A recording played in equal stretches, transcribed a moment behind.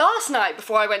night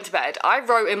before I went to bed, I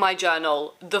wrote in my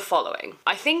journal the following.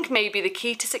 I think maybe the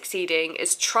key to succeeding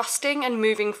is trusting and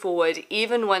moving forward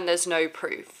even when there's no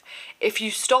proof. If you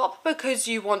stop because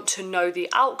you want to know the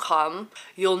outcome,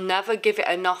 you'll never give it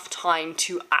enough time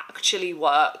to actually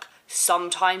work.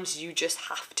 Sometimes you just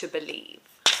have to believe.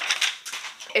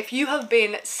 If you have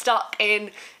been stuck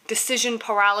in decision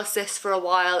paralysis for a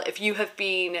while, if you have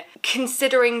been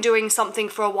considering doing something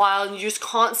for a while and you just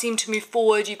can't seem to move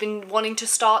forward, you've been wanting to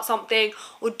start something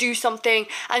or do something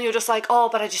and you're just like, oh,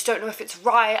 but I just don't know if it's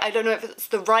right, I don't know if it's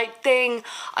the right thing,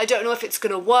 I don't know if it's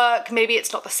gonna work, maybe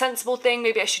it's not the sensible thing,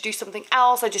 maybe I should do something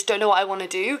else, I just don't know what I want to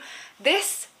do.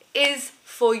 This is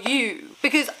for you,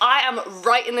 because I am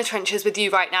right in the trenches with you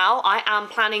right now. I am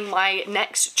planning my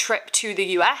next trip to the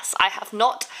US. I have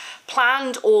not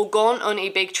planned or gone on a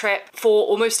big trip for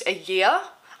almost a year.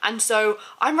 And so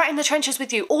I'm right in the trenches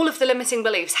with you. All of the limiting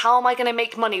beliefs. How am I gonna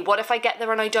make money? What if I get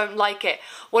there and I don't like it?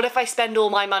 What if I spend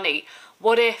all my money?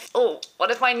 What if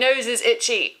my nose is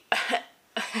itchy?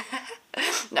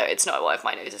 No, it's not. What if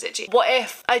my nose is itchy? What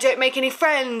if I don't make any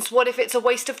friends? What if it's a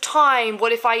waste of time?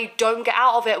 What if I don't get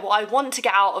out of it what I want to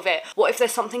get out of it? What if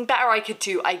there's something better I could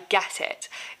do? I get it.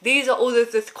 These are all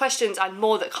of the questions and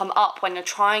more that come up when you're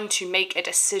trying to make a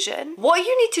decision. What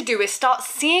you need to do is start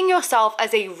seeing yourself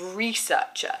as a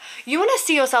researcher. You want to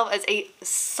see yourself as a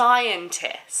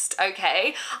scientist,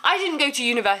 okay? I didn't go to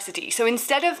university, so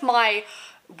instead of my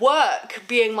work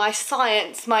being my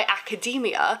science, my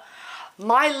academia,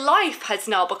 my life has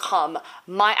now become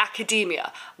my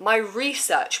academia, my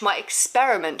research, my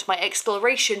experiment, my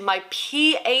exploration, my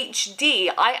PhD.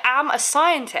 I am a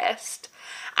scientist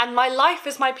and my life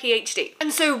is my PhD.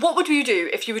 And so what would you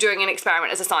do if you were doing an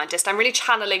experiment as a scientist? I'm really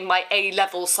channeling my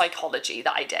A-level psychology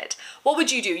that I did. What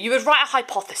would you do? You would write a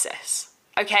hypothesis.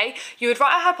 Okay, you would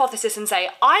write a hypothesis and say,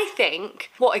 I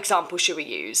think, what example should we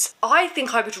use? I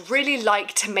think I would really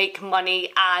like to make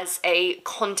money as a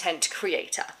content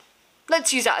creator.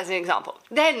 Let's use that as an example.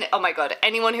 Then, oh my God,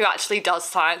 anyone who actually does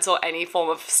science or any form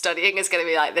of studying is gonna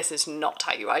be like, this is not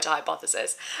how you write a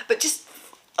hypothesis. But just,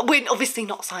 we're obviously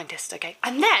not scientists, okay?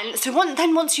 And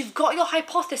then, once you've got your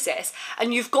hypothesis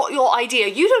and you've got your idea,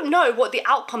 you don't know what the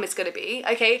outcome is gonna be,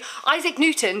 okay? Isaac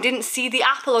Newton didn't see the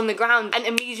apple on the ground and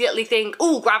immediately think,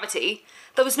 oh, gravity.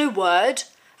 There was no word.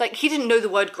 Like, he didn't know the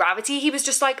word gravity. He was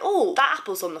just like, oh, that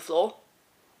apple's on the floor.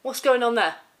 What's going on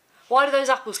there? Why do those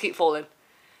apples keep falling?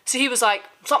 So he was like,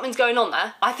 something's going on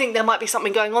there. I think there might be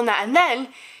something going on there. And then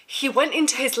he went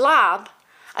into his lab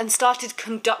and started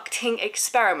conducting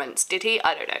experiments, did he?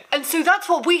 I don't know. And so that's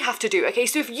what we have to do, okay?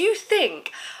 So if you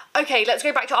think, okay, let's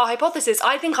go back to our hypothesis.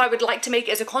 I think I would like to make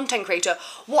it as a content creator.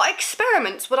 What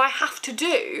experiments would I have to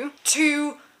do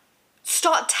to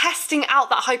start testing out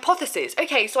that hypothesis?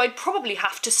 Okay, so I'd probably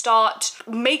have to start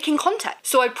making content.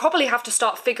 So I'd probably have to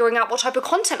start figuring out what type of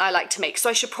content I like to make. So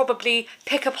I should probably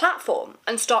pick a platform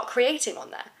and start creating on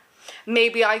there.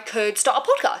 Maybe I could start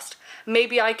a podcast.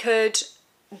 Maybe I could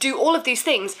do all of these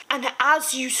things. And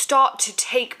as you start to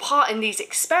take part in these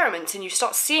experiments and you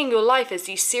start seeing your life as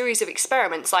these series of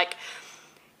experiments, like,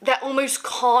 there almost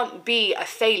can't be a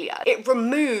failure. It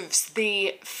removes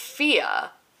the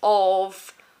fear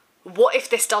of, what if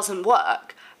this doesn't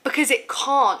work? Because it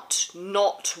can't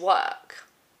not work.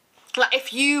 Like,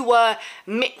 if you were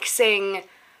mixing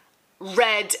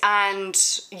red and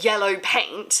yellow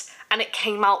paint and it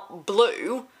came out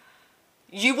blue,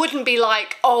 you wouldn't be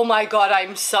like, oh my God,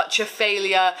 I'm such a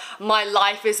failure, my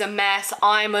life is a mess,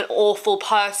 I'm an awful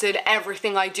person,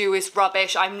 everything I do is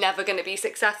rubbish, I'm never gonna be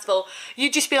successful.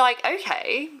 You'd just be like,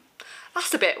 okay,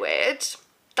 that's a bit weird.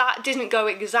 That didn't go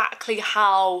exactly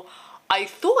how I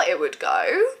thought it would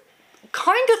go.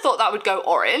 Kind of thought that would go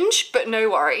orange, but no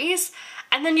worries.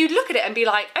 And then you'd look at it and be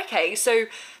like, okay, so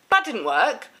that didn't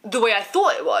work the way I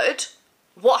thought it would.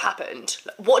 What happened?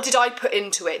 What did I put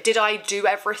into it? Did I do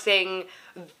everything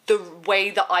the way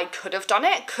that I could have done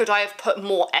it? Could I have put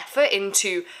more effort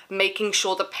into making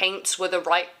sure the paints were the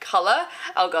right color?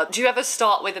 Oh God, do you ever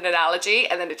start with an analogy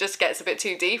and then it just gets a bit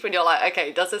too deep and you're like,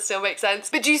 okay, does this still make sense?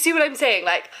 But do you see what I'm saying?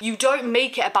 Like, you don't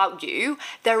make it about you.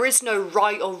 There is no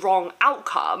right or wrong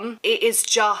outcome. It is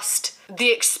just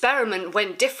the experiment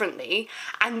went differently.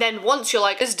 And then once you're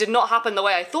like, this did not happen the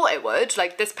way I thought it would,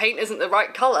 like this paint isn't the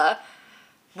right color,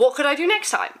 what could I do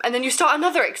next time? And then you start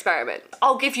another experiment.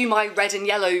 I'll give you my red and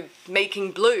yellow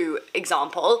making blue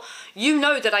example. You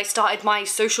know that I started my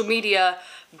social media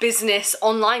business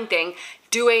online thing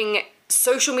doing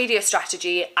social media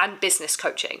strategy and business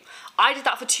coaching. I did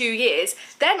that for 2 years.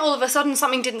 Then all of a sudden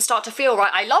something didn't start to feel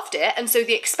right. I loved it. And so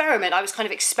the experiment, I was kind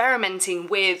of experimenting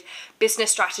with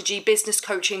business strategy, business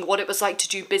coaching, what it was like to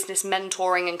do business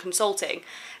mentoring and consulting.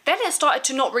 Then it started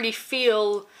to not really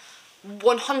feel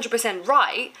 100%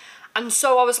 right. And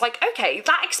so I was like, okay,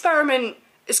 that experiment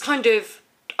is kind of,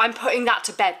 I'm putting that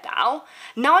to bed now.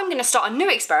 Now I'm going to start a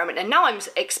new experiment, and now I'm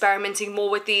experimenting more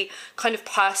with the kind of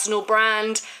personal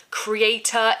brand,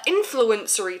 creator,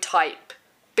 influencery type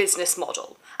business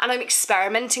model. And I'm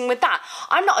experimenting with that.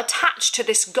 I'm not attached to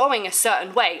this going a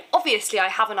certain way. Obviously, I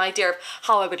have an idea of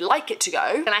how I would like it to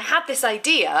go. And I had this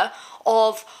idea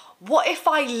of, what if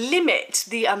I limit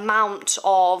the amount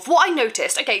of, what I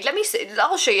noticed, okay,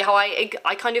 I'll show you how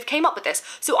I kind of came up with this.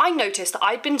 So I noticed that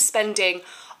I'd been spending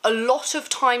a lot of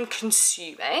time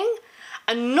consuming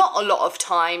and not a lot of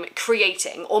time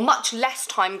creating, or much less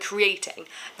time creating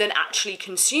than actually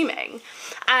consuming.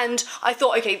 And I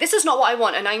thought, okay, this is not what I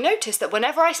want. And I noticed that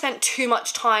whenever I spent too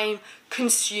much time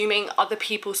consuming other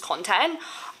people's content,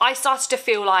 I started to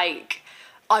feel like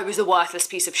I was a worthless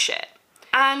piece of shit.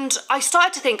 And I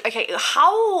started to think, okay,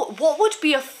 what would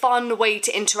be a fun way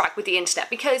to interact with the internet?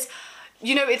 Because,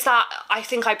 you know, it's that, I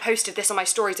think I posted this on my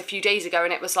stories a few days ago,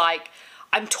 and it was like,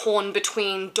 I'm torn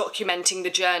between documenting the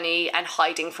journey and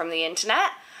hiding from the internet.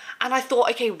 And I thought,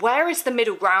 okay, where is the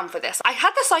middle ground for this? I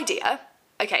had this idea,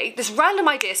 okay, this random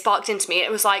idea sparked into me.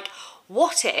 It was like,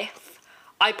 what if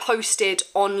I posted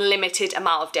on limited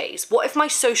amount of days? What if my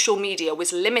social media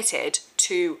was limited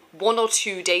to 1 or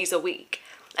 2 days a week?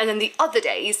 And then the other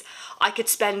days I could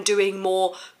spend doing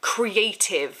more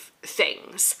creative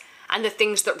things, and the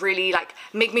things that really like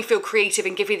make me feel creative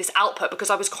and give me this output, because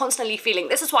I was constantly feeling,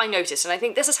 this is what I noticed, and I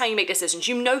think this is how you make decisions.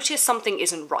 You notice something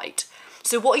isn't right.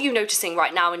 So what are you noticing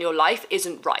right now in your life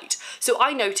isn't right? So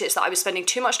I noticed that I was spending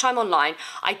too much time online.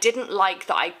 I didn't like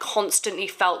that I constantly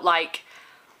felt like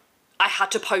I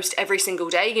had to post every single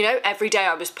day, you know, every day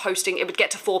I was posting. It would get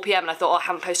to 4 p.m. and I thought, oh, I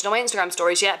haven't posted on my Instagram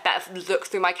stories yet, better look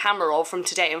through my camera roll from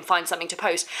today and find something to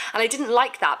post. And I didn't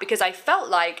like that, because I felt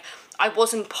like I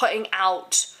wasn't putting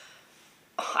out,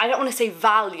 I don't want to say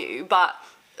value, but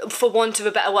for want of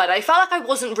a better word, I felt like I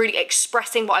wasn't really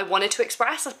expressing what I wanted to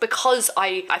express, because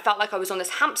I felt like I was on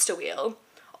this hamster wheel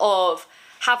of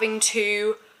having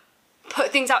to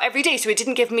put things out every day. So it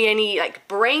didn't give me any like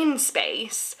brain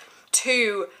space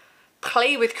to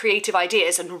play with creative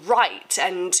ideas and write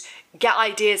and get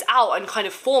ideas out and kind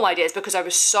of form ideas, because I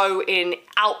was so in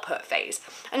output phase.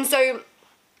 And so,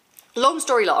 long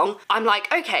story long, I'm like,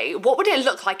 okay, what would it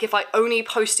look like if I only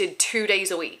posted 2 days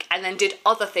a week and then did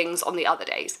other things on the other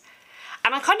days?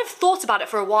 And I kind of thought about it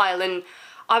for a while, and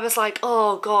I was like,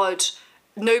 oh God,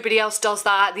 nobody else does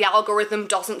that. The algorithm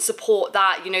doesn't support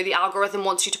that. You know, the algorithm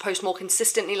wants you to post more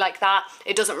consistently like that.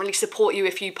 It doesn't really support you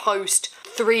if you post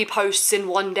 3 posts in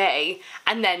 1 day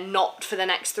and then not for the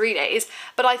next 3 days.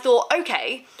 But I thought,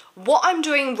 okay, what I'm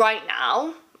doing right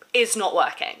now is not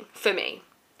working for me.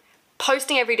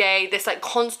 Posting every day, this like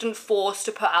constant force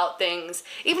to put out things,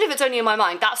 even if it's only in my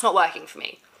mind, that's not working for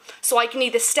me. So I can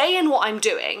either stay in what I'm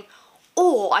doing,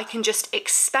 or I can just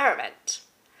experiment.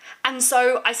 And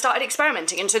so I started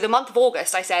experimenting. And so the month of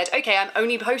August, I said, okay, I'm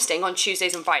only posting on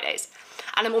Tuesdays and Fridays.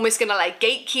 And I'm almost gonna like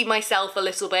gatekeep myself a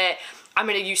little bit. I'm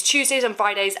gonna use Tuesdays and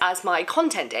Fridays as my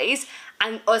content days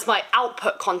and as my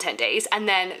output content days. And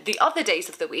then the other days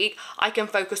of the week, I can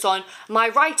focus on my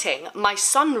writing, my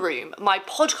sunroom, my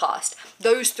podcast,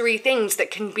 those 3 things that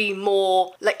can be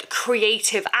more like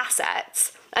creative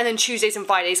assets. And then Tuesdays and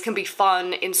Fridays can be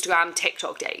fun Instagram,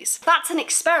 TikTok days. That's an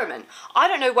experiment. I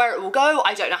don't know where it will go.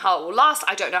 I don't know how it will last.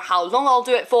 I don't know how long I'll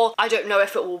do it for. I don't know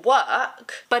if it will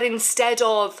work. But instead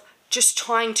of just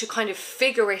trying to kind of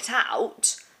figure it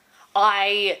out,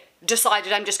 I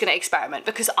decided I'm just gonna experiment,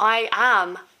 because I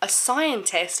am a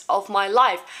scientist of my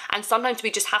life, and sometimes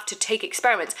we just have to take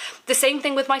experiments. The same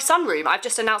thing with my sunroom. I've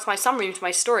just announced my sunroom to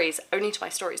my stories, only to my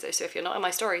stories though, so if you're not in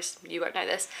my stories, you won't know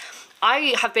this.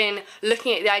 I have been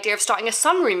looking at the idea of starting a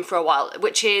sunroom for a while,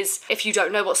 which is, if you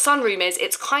don't know what sunroom is,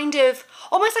 it's kind of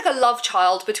almost like a love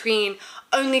child between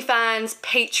OnlyFans,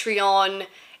 Patreon,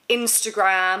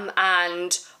 Instagram,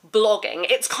 and blogging.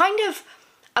 It's kind of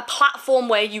a platform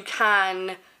where you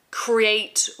can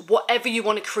create whatever you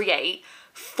want to create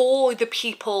for the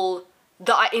people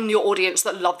that are in your audience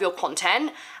that love your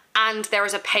content, and there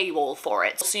is a paywall for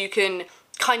it. So you can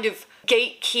kind of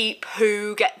gatekeep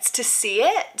who gets to see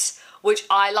it, which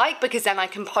I like, because then I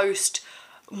can post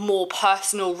more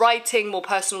personal writing, more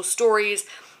personal stories,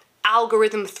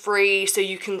 algorithm free, so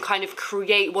you can kind of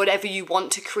create whatever you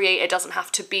want to create. It doesn't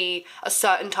have to be a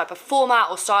certain type of format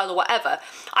or style or whatever.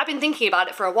 I've been thinking about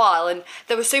it for a while, and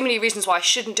there were so many reasons why I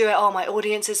shouldn't do it. Oh, my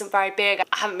audience isn't very big,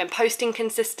 I haven't been posting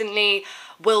consistently,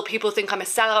 will people think I'm a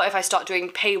sellout if I start doing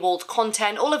paywalled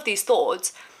content, all of these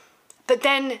thoughts. But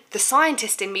then the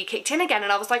scientist in me kicked in again,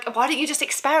 and I was like, why don't you just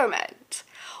experiment?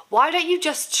 Why don't you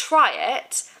just try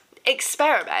it,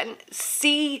 experiment,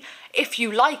 see if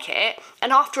you like it,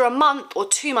 and after a month or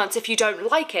 2 months, if you don't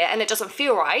like it and it doesn't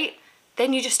feel right,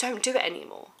 then you just don't do it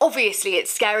anymore. Obviously, it's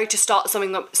scary to start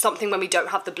something when we don't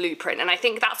have the blueprint, and I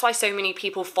think that's why so many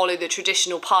people follow the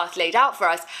traditional path laid out for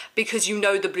us, because you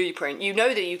know the blueprint. You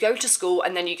know that you go to school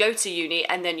and then you go to uni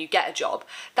and then you get a job.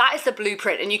 That is the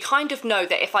blueprint, and you kind of know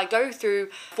that if I go through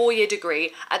a 4-year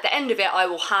degree, at the end of it I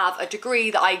will have a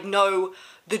degree that I know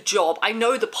the job, I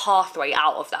know the pathway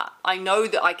out of that. I know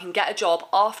that I can get a job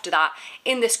after that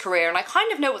in this career, and I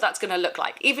kind of know what that's going to look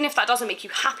like. Even if that doesn't make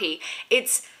you happy,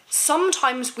 it's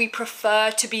sometimes we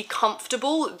prefer to be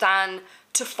comfortable than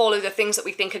to follow the things that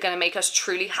we think are going to make us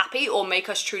truly happy or make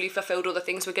us truly fulfilled, or the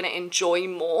things we're going to enjoy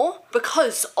more.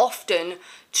 Because often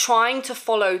trying to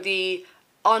follow the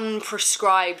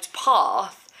unprescribed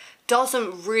path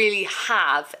doesn't really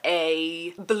have a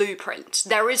blueprint.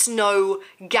 There is no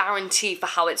guarantee for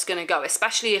how it's gonna go,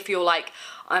 especially if you're like,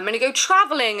 I'm gonna go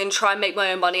traveling and try and make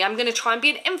my own money, I'm gonna try and be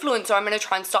an influencer, I'm gonna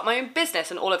try and start my own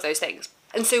business and all of those things.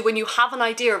 And so when you have an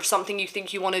idea of something you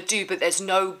think you wanna do, but there's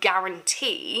no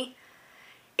guarantee,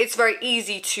 it's very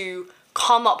easy to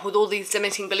come up with all these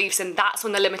limiting beliefs, and that's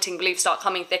when the limiting beliefs start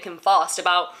coming thick and fast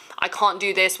about, I can't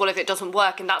do this, what if it doesn't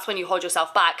work? And that's when you hold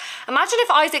yourself back. Imagine if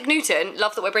Isaac Newton,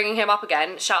 love that we're bringing him up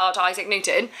again, shout out to Isaac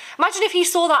Newton, imagine if he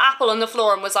saw that apple on the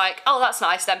floor and was like, oh, that's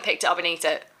nice, then picked it up and ate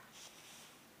it.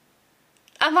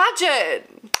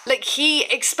 Imagine! Like, he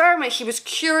was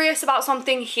curious about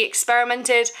something, he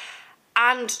experimented,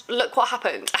 and look what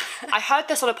happened. I heard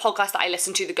this on a podcast that I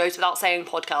listened to, the Goes Without Saying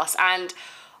podcast, and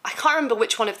I can't remember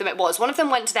which one of them it was. One of them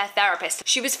went to their therapist.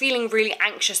 She was feeling really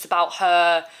anxious about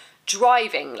her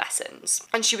driving lessons,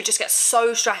 and she would just get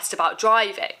so stressed about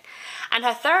driving. And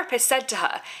her therapist said to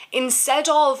her, instead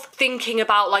of thinking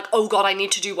about like, oh God, I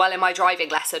need to do well in my driving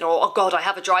lesson, or oh God, I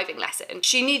have a driving lesson,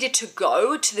 she needed to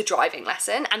go to the driving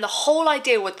lesson. And the whole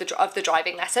idea of the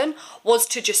driving lesson was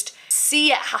to just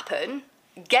see it happen,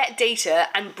 get data,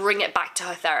 and bring it back to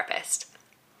her therapist.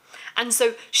 And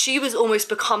so she was almost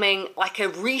becoming like a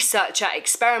researcher,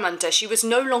 experimenter. She was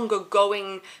no longer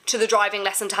going to the driving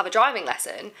lesson to have a driving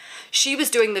lesson. She was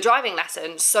doing the driving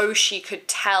lesson so she could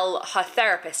tell her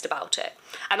therapist about it.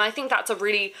 And I think that's a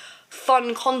really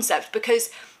fun concept, because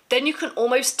then you can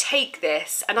almost take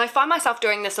this, and I find myself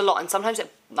doing this a lot, and sometimes it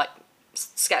like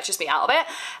sketches me out of it,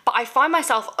 but I find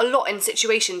myself a lot in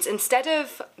situations, instead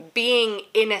of being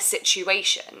in a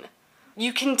situation,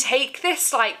 you can take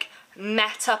this like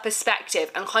meta perspective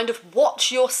and kind of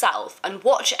watch yourself and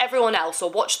watch everyone else,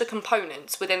 or watch the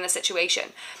components within the situation,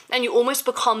 and you almost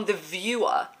become the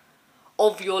viewer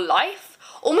of your life,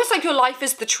 almost like your life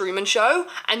is the Truman Show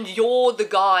and you're the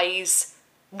guys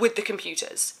with the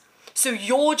computers. So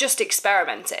you're just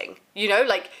experimenting, you know,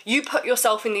 like you put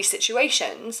yourself in these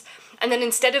situations, and then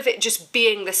instead of it just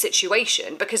being the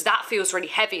situation, because that feels really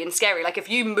heavy and scary, like if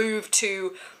you move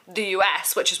to the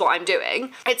US, which is what I'm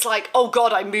doing, it's like, oh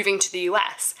God, I'm moving to the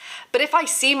US. But if I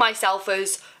see myself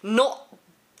as not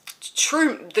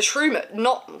Truman,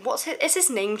 not, what's his, is his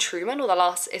name Truman,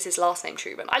 or is his last name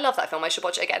Truman? I love that film, I should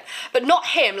watch it again. But not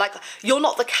him, like, you're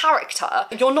not the character,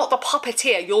 you're not the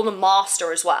puppeteer, you're the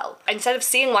master as well. Instead of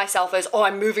seeing myself as, oh,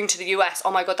 I'm moving to the US,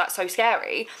 oh my God, that's so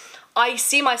scary, I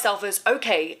see myself as,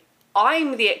 okay,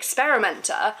 I'm the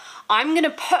experimenter, I'm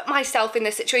gonna put myself in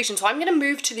this situation, so I'm gonna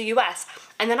move to the US,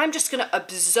 and then I'm just gonna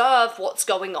observe what's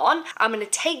going on, I'm gonna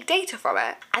take data from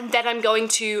it, and then I'm going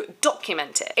to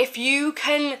document it. If you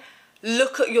can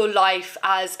look at your life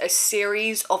as a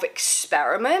series of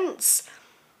experiments,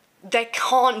 there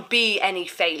can't be any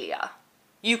failure.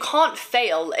 You can't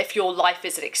fail if your life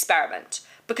is an experiment,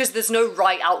 because there's no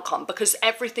right outcome, because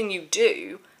everything you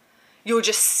do, you're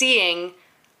just seeing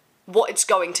what it's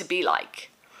going to be like.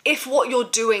 If what you're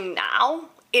doing now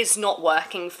is not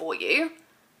working for you,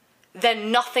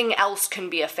 then nothing else can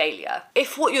be a failure.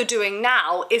 If what you're doing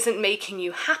now isn't making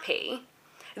you happy,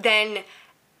 then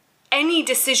any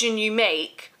decision you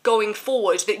make going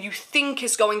forward that you think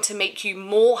is going to make you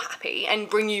more happy and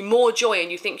bring you more joy,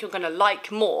 and you think you're going to like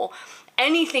more,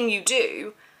 anything you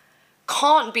do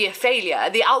can't be a failure.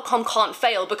 The outcome can't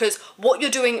fail, because what you're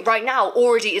doing right now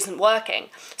already isn't working.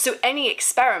 So any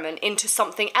experiment into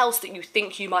something else that you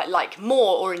think you might like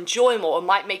more, or enjoy more, or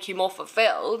might make you more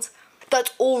fulfilled,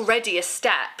 that's already a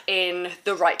step in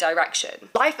the right direction.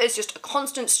 Life is just a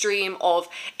constant stream of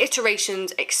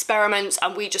iterations, experiments,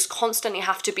 and we just constantly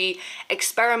have to be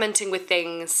experimenting with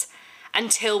things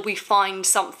until we find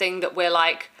something that we're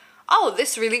like, oh,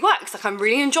 this really works, like I'm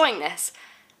really enjoying this.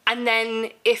 And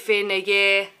then if in a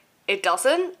year it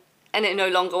doesn't, and it no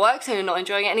longer works and you're not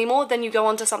enjoying it anymore, then you go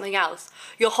on to something else.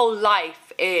 Your whole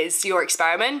life is your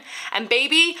experiment. And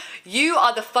baby, you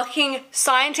are the fucking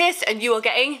scientist and you are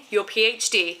getting your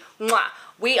PhD. Mwah.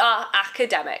 We are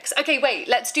academics. Okay, wait,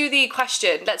 let's do the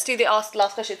question. Let's do the last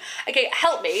question. Okay,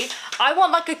 help me. I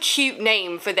want like a cute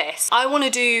name for this. I want to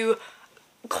do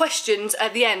questions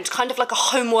at the end, kind of like a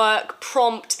homework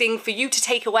prompt thing for you to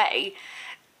take away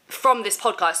from this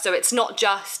podcast. So it's not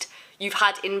just you've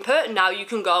had input, now you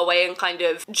can go away and kind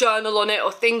of journal on it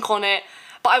or think on it.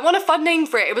 But I want a fun name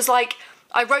for it. It was like,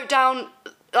 I wrote down,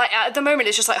 like at the moment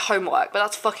it's just like homework, but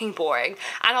that's fucking boring.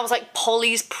 And I was like,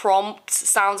 Polly's prompts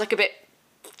sounds like a bit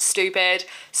stupid.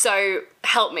 So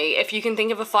help me, if you can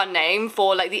think of a fun name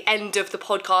for like the end of the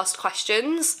podcast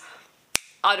questions,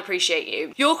 I'd appreciate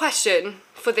you. Your question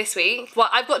for this week, well,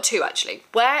 I've got two actually.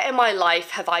 Where in my life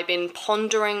have I been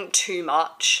pondering too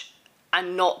much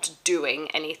and not doing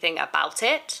anything about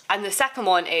it? And the second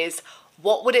one is,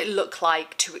 what would it look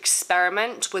like to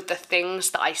experiment with the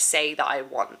things that I say that I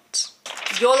want?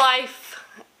 Your life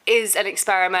is an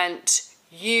experiment.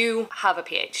 You have a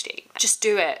PhD. Just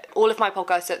do it. All of my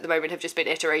podcasts at the moment have just been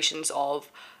iterations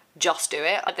of just do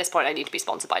it. At this point, I need to be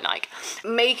sponsored by Nike.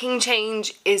 Making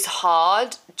change is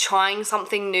hard. Trying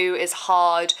something new is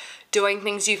hard. Doing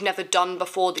things you've never done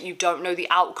before that you don't know the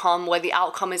outcome, where the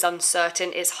outcome is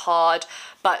uncertain, is hard.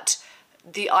 But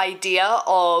the idea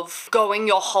of going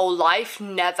your whole life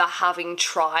never having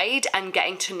tried and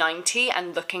getting to 90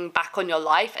 and looking back on your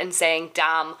life and saying,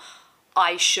 damn,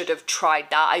 I should have tried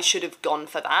that, I should have gone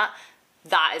for that,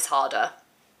 that is harder.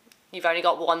 You've only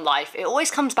got one life. It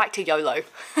always comes back to YOLO.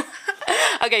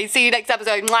 Okay, see you next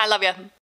episode. I love you.